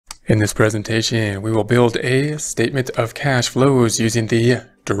In this presentation, we will build a statement of cash flows using the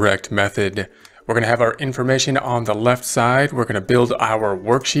direct method. We're going to have our information on the left side. We're going to build our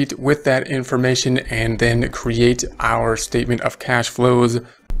worksheet with that information and then create our statement of cash flows.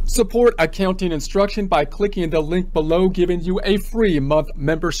 Support accounting instruction by clicking the link below, giving you a free month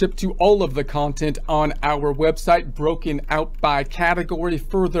membership to all of the content on our website, broken out by category,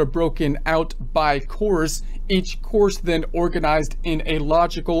 further broken out by course. Each course then organized in a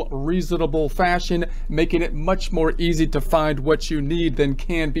logical, reasonable fashion, making it much more easy to find what you need than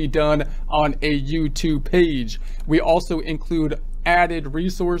can be done on a YouTube page. We also include added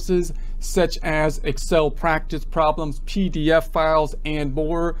resources such as Excel practice problems, PDF files, and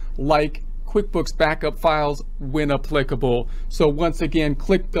more, like QuickBooks backup files when applicable. So once again,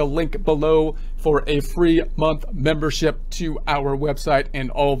 click the link below for a free month membership to our website and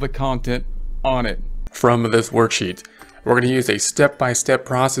all the content on it. From this worksheet, we're going to use a step-by-step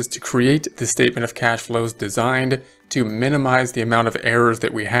process to create the statement of cash flows designed to minimize the amount of errors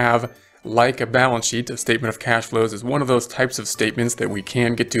that we have. Like a balance sheet, a statement of cash flows is one of those types of statements that we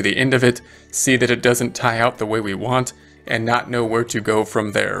can get to the end of it, see that it doesn't tie out the way we want, and not know where to go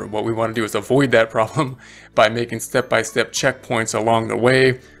from there. What we want to do is avoid that problem by making step-by-step checkpoints along the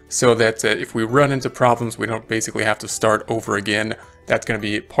way, so that if we run into problems, we don't basically have to start over again. That's going to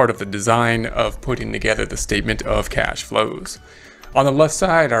be part of the design of putting together the statement of cash flows. On the left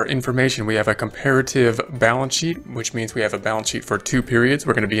side, our information, we have a comparative balance sheet, which means we have a balance sheet for two periods.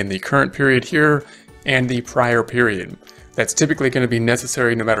 We're going to be in the current period here and the prior period. That's typically going to be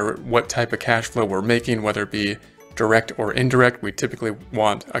necessary no matter what type of cash flow we're making, whether it be direct or indirect. We typically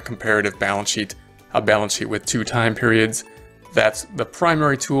want a comparative balance sheet, a balance sheet with two time periods. That's the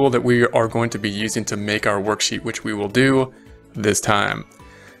primary tool that we are going to be using to make our worksheet, which we will do this time.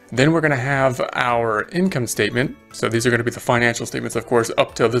 Then we're going to have our income statement. So these are going to be the financial statements, of course,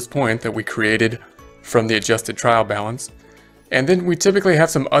 up to this point that we created from the adjusted trial balance. And then we typically have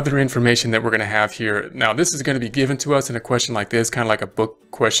some other information that we're going to have here. Now, this is going to be given to us in a question like this, kind of like a book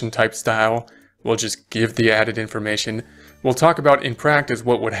question type style. We'll just give the added information. We'll talk about in practice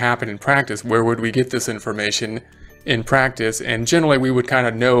what would happen in practice. Where would we get this information in practice? And generally, we would kind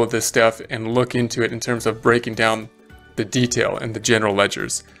of know this stuff and look into it in terms of breaking down the detail and the general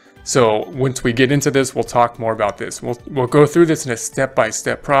ledgers. So once we get into this, we'll talk more about this. We'll go through this in a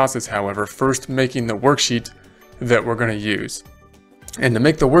step-by-step process, however, first making the worksheet that we're going to use. And to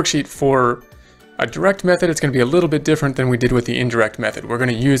make the worksheet for a direct method, it's going to be a little bit different than we did with the indirect method. We're going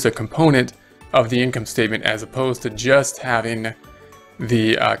to use a component of the income statement as opposed to just having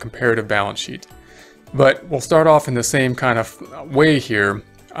the comparative balance sheet. But we'll start off in the same kind of way here.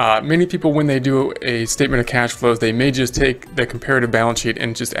 Many people, when they do a statement of cash flows, they may just take the comparative balance sheet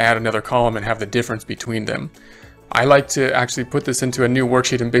and just add another column and have the difference between them. I like to actually put this into a new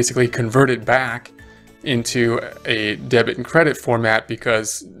worksheet and basically convert it back into a debit and credit format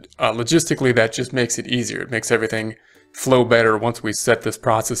because logistically that just makes it easier. It makes everything flow better once we set this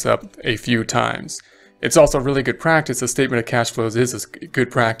process up a few times. It's also really good practice. A statement of cash flows is a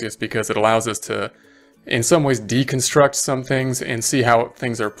good practice because it allows us to, in some ways, deconstruct some things and see how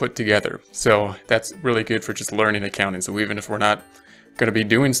things are put together. So that's really good for just learning accounting. So even if we're not going to be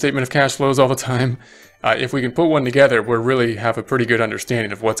doing statement of cash flows all the time, if we can put one together, we really have a pretty good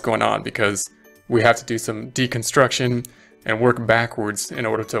understanding of what's going on because we have to do some deconstruction and work backwards in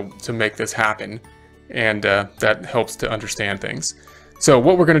order to make this happen. And that helps to understand things. So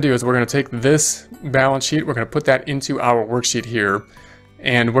what we're going to do is we're going to take this balance sheet, we're going to put that into our worksheet here.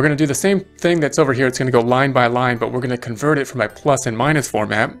 And we're going to do the same thing that's over here. It's going to go line by line, but we're going to convert it from a plus and minus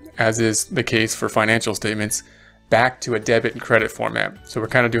format, as is the case for financial statements, back to a debit and credit format. So we're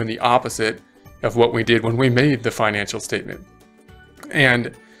kind of doing the opposite of what we did when we made the financial statement.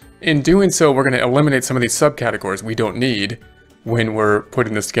 And in doing so, we're going to eliminate some of these subcategories we don't need when we're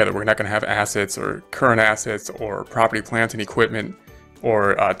putting this together. We're not going to have assets or current assets or property, plant, and equipment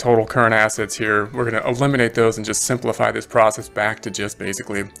or total current assets here. We're going to eliminate those and just simplify this process back to just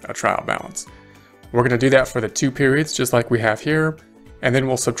basically a trial balance. We're going to do that for the two periods, just like we have here, and then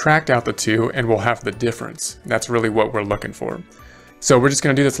we'll subtract out the two and we'll have the difference. That's really what we're looking for. So we're just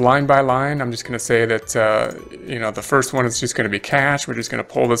going to do this line by line. I'm just going to say that, the first one is just going to be cash. We're just going to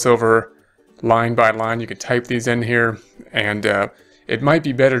pull this over line by line. You can type these in here, and it might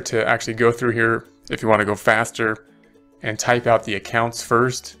be better to actually go through here if you want to go faster and type out the accounts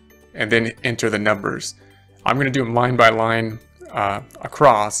first and then enter the numbers. I'm going to do them line by line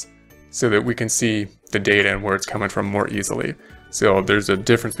across so that we can see the data and where it's coming from more easily. So there's a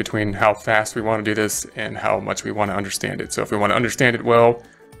difference between how fast we want to do this and how much we want to understand it. So if we want to understand it well,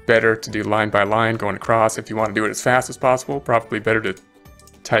 better to do line by line going across. If you want to do it as fast as possible, probably better to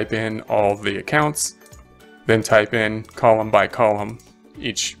type in all the accounts, then type in column by column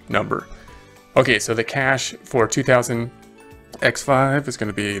each number. Okay, so the cash for 2000 X5 is going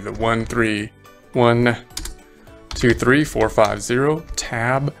to be the 1312345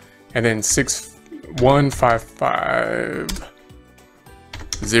 tab, and then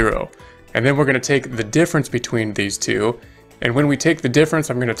 61550. And then we're going to take the difference between these two. And when we take the difference,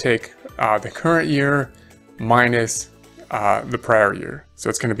 I'm going to take the current year minus the prior year. So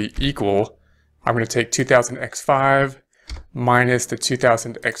it's going to be equal. I'm going to take 2000 X5 minus the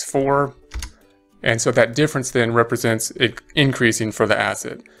 2000 X4. And so that difference then represents it increasing for the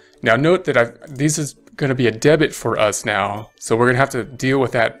asset. Now note that this is going to be a debit for us now. So we're going to have to deal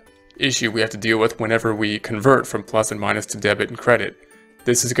with that issue we have to deal with whenever we convert from plus and minus to debit and credit.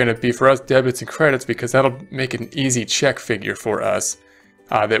 This is going to be for us debits and credits because that'll make an easy check figure for us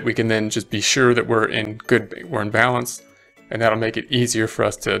that we can then just be sure that we're in balance, and that'll make it easier for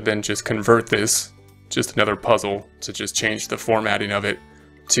us to then just convert this, just another puzzle to just change the formatting of it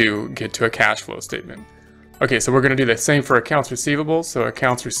to get to a cash flow statement. Okay, so we're going to do the same for accounts receivable. So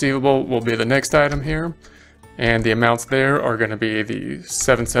accounts receivable will be the next item here, and the amounts there are going to be the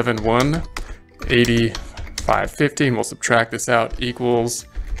 771.8550, and we'll subtract this out, equals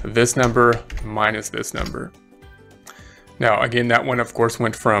this number minus this number. Now again, that one of course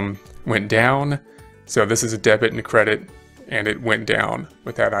went down, so this is a debit and a credit, and it went down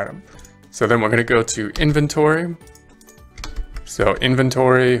with that item. So then we're going to go to inventory. So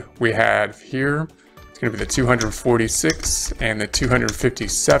inventory we have here, it's going to be the 246 and the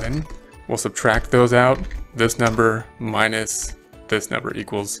 257. We'll subtract those out. This number minus this number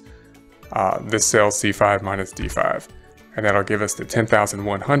equals this cell C5 minus D5. And that'll give us the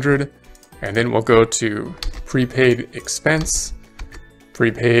 10,100. And then we'll go to prepaid expense.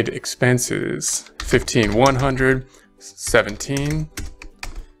 Prepaid expense is 15,100, 17.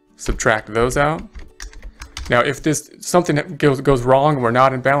 Subtract those out. Now, if something goes wrong and we're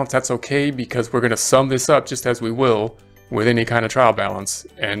not in balance, that's okay, because we're going to sum this up just as we will with any kind of trial balance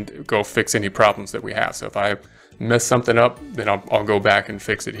and go fix any problems that we have. So if I mess something up, then I'll go back and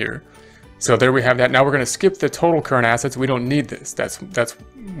fix it here. So there we have that. Now we're going to skip the total current assets. We don't need this.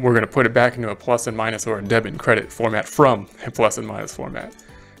 We're going to put it back into a plus and minus or a debit and credit format from a plus and minus format.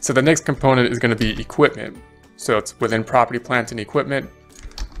 So the next component is going to be equipment. So it's within property, plant, and equipment.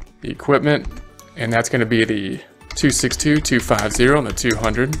 And that's going to be the 262,250 and the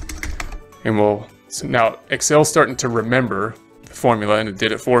 200. And so now Excel's starting to remember the formula, and it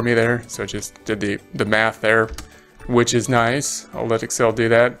did it for me there. So it just did the math there, which is nice. I'll let Excel do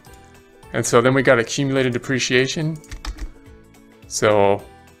that. And so then we got accumulated depreciation. So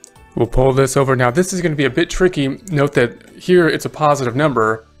we'll pull this over. Now this is going to be a bit tricky. Note that here it's a positive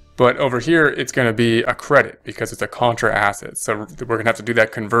number, but over here it's going to be a credit because it's a contra asset. So we're going to have to do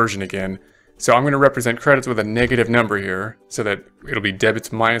that conversion again. So I'm going to represent credits with a negative number here so that it'll be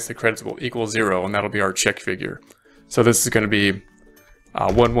debits minus the credits will equal 0, and that'll be our check figure. So this is going to be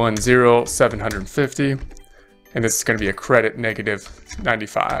 110,750, and this is going to be a credit negative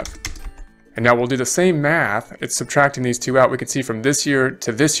 95. And now we'll do the same math. It's subtracting these two out. We can see from this year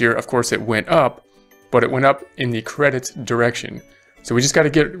to this year, of course, it went up, but it went up in the credit direction. So we got to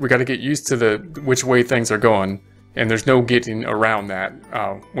get used to which way things are going. And there's no getting around that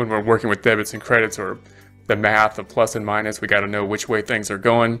when we're working with debits and credits or the math of plus and minus. We got to know which way things are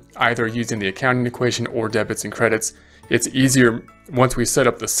going, either using the accounting equation or debits and credits. It's easier once we set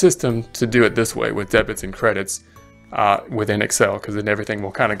up the system to do it this way with debits and credits within Excel, because then everything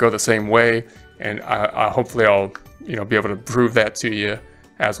will kind of go the same way. And hopefully I'll be able to prove that to you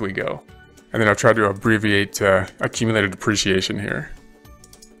as we go. And then I'll try to abbreviate accumulated depreciation here.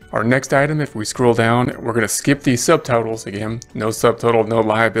 Our next item, if we scroll down, we're going to skip these subtotals again. No subtotal, no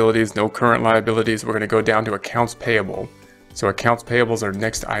liabilities, no current liabilities. We're going to go down to accounts payable. So accounts payable is our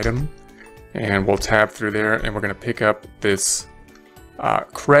next item. And we'll tab through there, and we're going to pick up this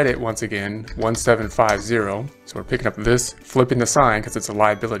credit once again, 1750. So we're picking up this, flipping the sign because it's a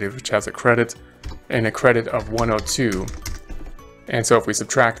liability, which has a credit and a credit of 102. And so if we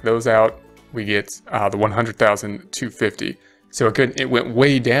subtract those out, we get the 100,250. So again, it went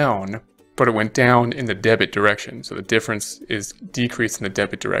way down, but it went down in the debit direction. So the difference is decreased in the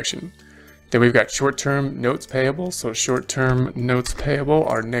debit direction. Then we've got short-term notes payable. So short-term notes payable,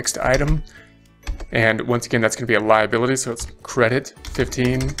 our next item. And once again, that's going to be a liability. So it's credit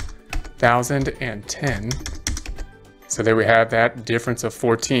 15,010. So there we have that difference of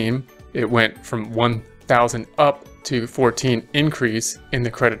 14. It went from 1,000 up to 14 increase in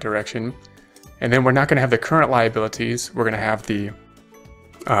the credit direction. And then we're not going to have the current liabilities. We're going to have the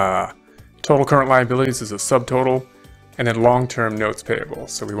total current liabilities as a subtotal. and then long-term notes payable.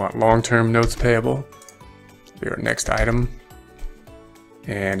 So we want long-term notes payable. Be our next item.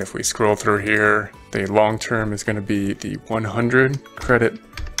 And if we scroll through here, the long-term is going to be the 100, credit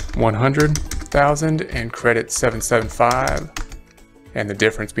 100,000 and credit 775, and the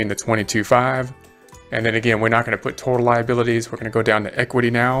difference being the 22.5. And then again, we're not going to put total liabilities. We're going to go down to equity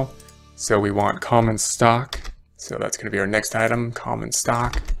now. So we want common stock. So that's going to be our next item, common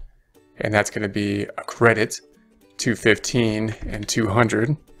stock. And that's going to be a credit 215 and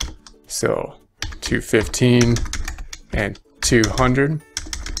 200. So 215 and 200.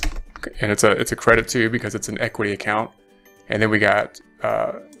 And it's a credit too because it's an equity account. And then we got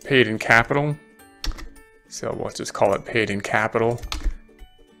paid in capital. So we'll just call it paid in capital.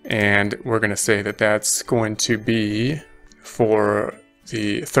 And we're going to say that that's going to be for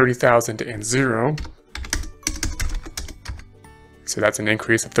the 30,000 and 0. So that's an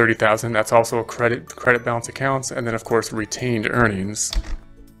increase of 30,000. That's also a credit balance accounts. And then of course, retained earnings.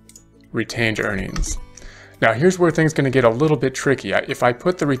 Retained earnings. Now here's where things are going to get a little bit tricky. If I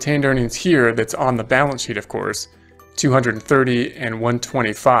put the retained earnings here, that's on the balance sheet, of course, 230 and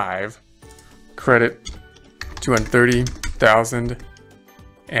 125, credit 230,000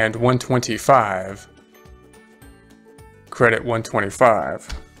 and 125, credit 125,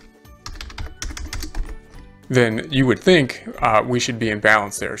 then you would think we should be in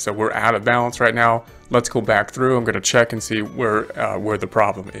balance there. So we're out of balance right now. Let's go back through. I'm going to check and see where the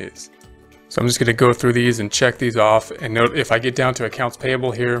problem is. So I'm just going to go through these and check these off, and note if I get down to accounts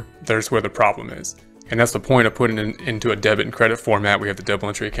payable here, there's where the problem is. And that's the point of putting it into a debit and credit format. We have the double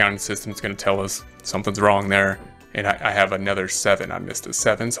entry accounting system. It's going to tell us something's wrong there. And I have another 7. I missed a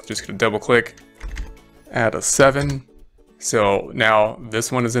 7, so I'm just going to double click, add a 7. So now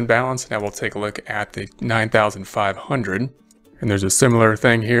this one is in balance. Now we'll take a look at the 9,500. And there's a similar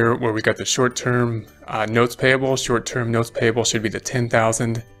thing here where we got the short-term notes payable. Short-term notes payable should be the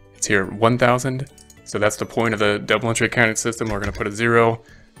 10,000. It's here 1,000. So that's the point of the double entry accounting system. We're going to put a 0.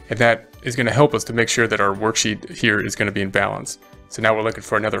 And that is going to help us to make sure that our worksheet here is going to be in balance. So now we're looking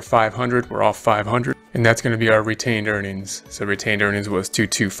for another 500. We're off 500. And that's going to be our retained earnings. So retained earnings was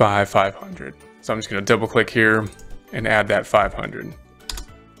 225,500. So I'm just going to double click here and add that 500.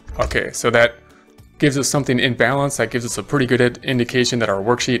 Okay, so that gives us something in balance. That gives us a pretty good indication that our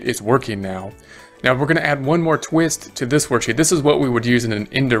worksheet is working now. Now we're going to add one more twist to this worksheet. This is what we would use in an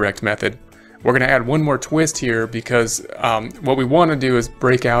indirect method. We're going to add one more twist here because what we want to do is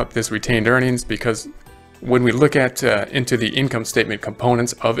break out this retained earnings, because when we look at into the income statement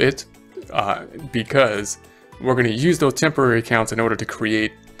components of it, because we're going to use those temporary accounts in order to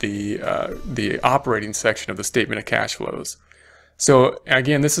create the operating section of the statement of cash flows. So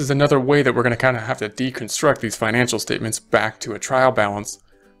again, this is another way that we're going to kind of have to deconstruct these financial statements back to a trial balance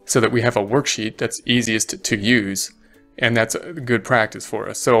so that we have a worksheet that's easiest to use, and that's a good practice for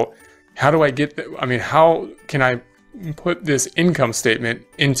us. So how do I get, how can I put this income statement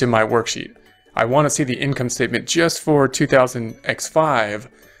into my worksheet? I want to see the income statement just for 2000X5,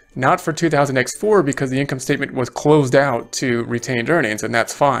 not for 2000X4, because the income statement was closed out to retained earnings, and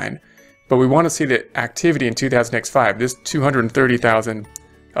that's fine. But we want to see the activity in 2000X5. This 230,000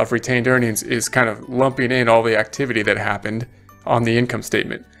 of retained earnings is kind of lumping in all the activity that happened on the income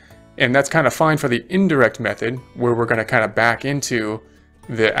statement. And that's kind of fine for the indirect method, where we're going to kind of back into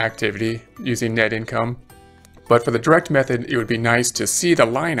the activity using net income. But for the direct method, it would be nice to see the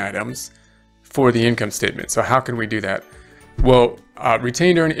line items for the income statement. So how can we do that? Well,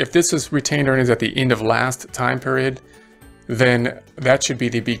 retained earnings, if this is retained earnings at the end of last time period, then that should be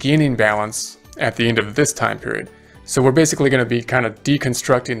the beginning balance at the end of this time period. So we're basically going to be kind of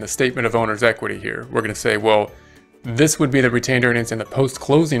deconstructing the statement of owner's equity here. We're going to say, well, this would be the retained earnings in the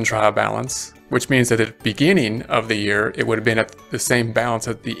post-closing trial balance, which means that at the beginning of the year, it would have been at the same balance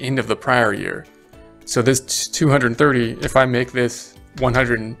at the end of the prior year. So this 230, if I make this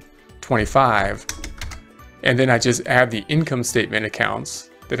 125, and then I just add the income statement accounts,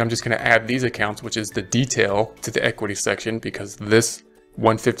 then I'm just going to add these accounts, which is the detail to the equity section, because this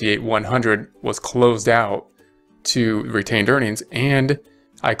 158,100 was closed out to retained earnings, and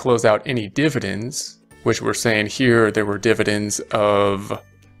I close out any dividends, which we're saying here there were dividends of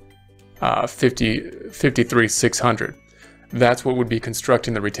 53,600. That's what would be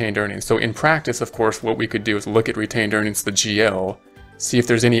constructing the retained earnings. So in practice, of course, what we could do is look at retained earnings, the GL, see if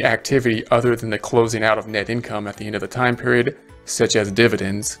there's any activity other than the closing out of net income at the end of the time period, such as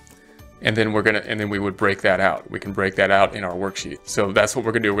dividends, and then we would break that out. We can break that out in our worksheet. So that's what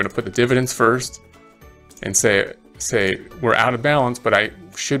we're gonna do. We're gonna put the dividends first and say we're out of balance, but I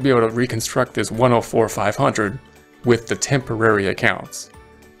should be able to reconstruct this 104,500 with the temporary accounts.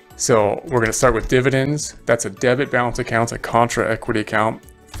 So we're going to start with dividends. That's a debit balance account, a contra equity account,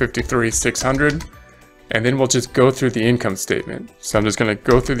 53,600. And then we'll just go through the income statement. So I'm just going to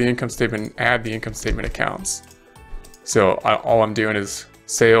go through the income statement and add the income statement accounts. So all I'm doing is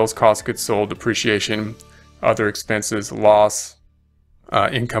sales, cost of goods sold, depreciation, other expenses, loss,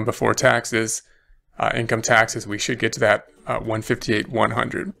 income before taxes, income taxes. We should get to that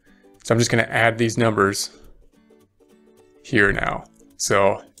 158,100. So I'm just going to add these numbers here now.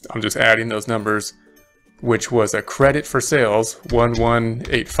 So I'm just adding those numbers, which was a credit for sales,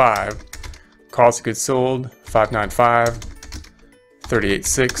 1185, cost of goods sold, 595,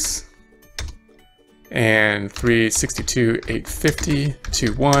 38.6, and 362,850,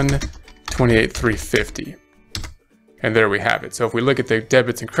 21, 28,350. And there we have it. So if we look at the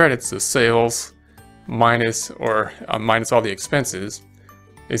debits and credits, the sales minus all the expenses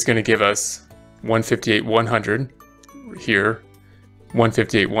is going to give us 158,100 here,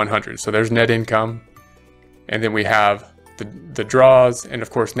 158,100. So there's net income, and then we have the draws, and of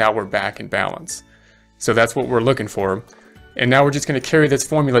course now we're back in balance. So that's what we're looking for. And now we're just going to carry this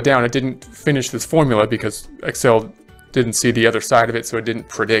formula down. It didn't finish this formula because Excel didn't see the other side of it, so it didn't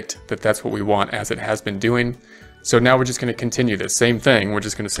predict that that's what we want, as it has been doing. So now we're just going to continue the same thing. We're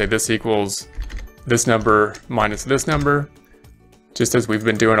just going to say this equals this number minus this number, just as we've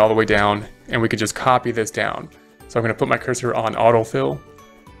been doing all the way down, and we could just copy this down. So I'm going to put my cursor on autofill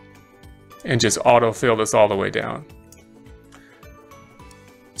and just autofill this all the way down.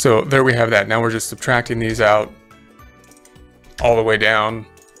 So there we have that. Now we're just subtracting these out all the way down,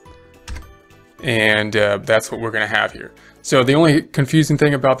 and that's what we're going to have here. So the only confusing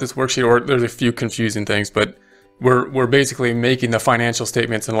thing about this worksheet, or there's a few confusing things, but we're basically making the financial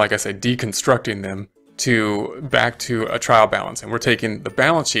statements and, like I said, deconstructing them back to a trial balance. And we're taking the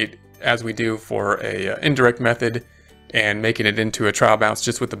balance sheet as we do for a indirect method and making it into a trial balance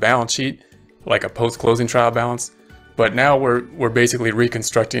just with the balance sheet, like a post-closing trial balance. But now we're basically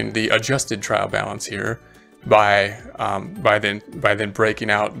reconstructing the adjusted trial balance here by then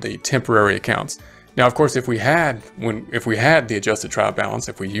breaking out the temporary accounts. Now, of course, if we had the adjusted trial balance,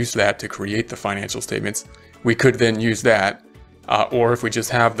 if we used that to create the financial statements, we could then use that. Or if we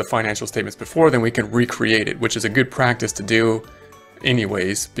just have the financial statements before, then we can recreate it, which is a good practice to do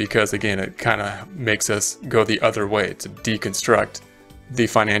anyways, because again, it kind of makes us go the other way to deconstruct the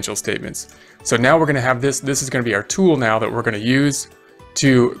financial statements. So now we're going to have this is going to be our tool now that we're going to use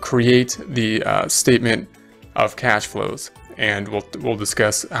to create the statement of cash flows. And we'll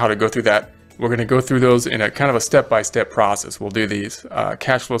discuss how to go through that. We're going to go through those in a kind of a step-by-step process. We'll do these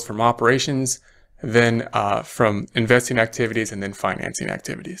cash flows from operations, then from investing activities, and then financing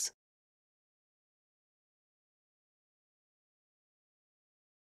activities.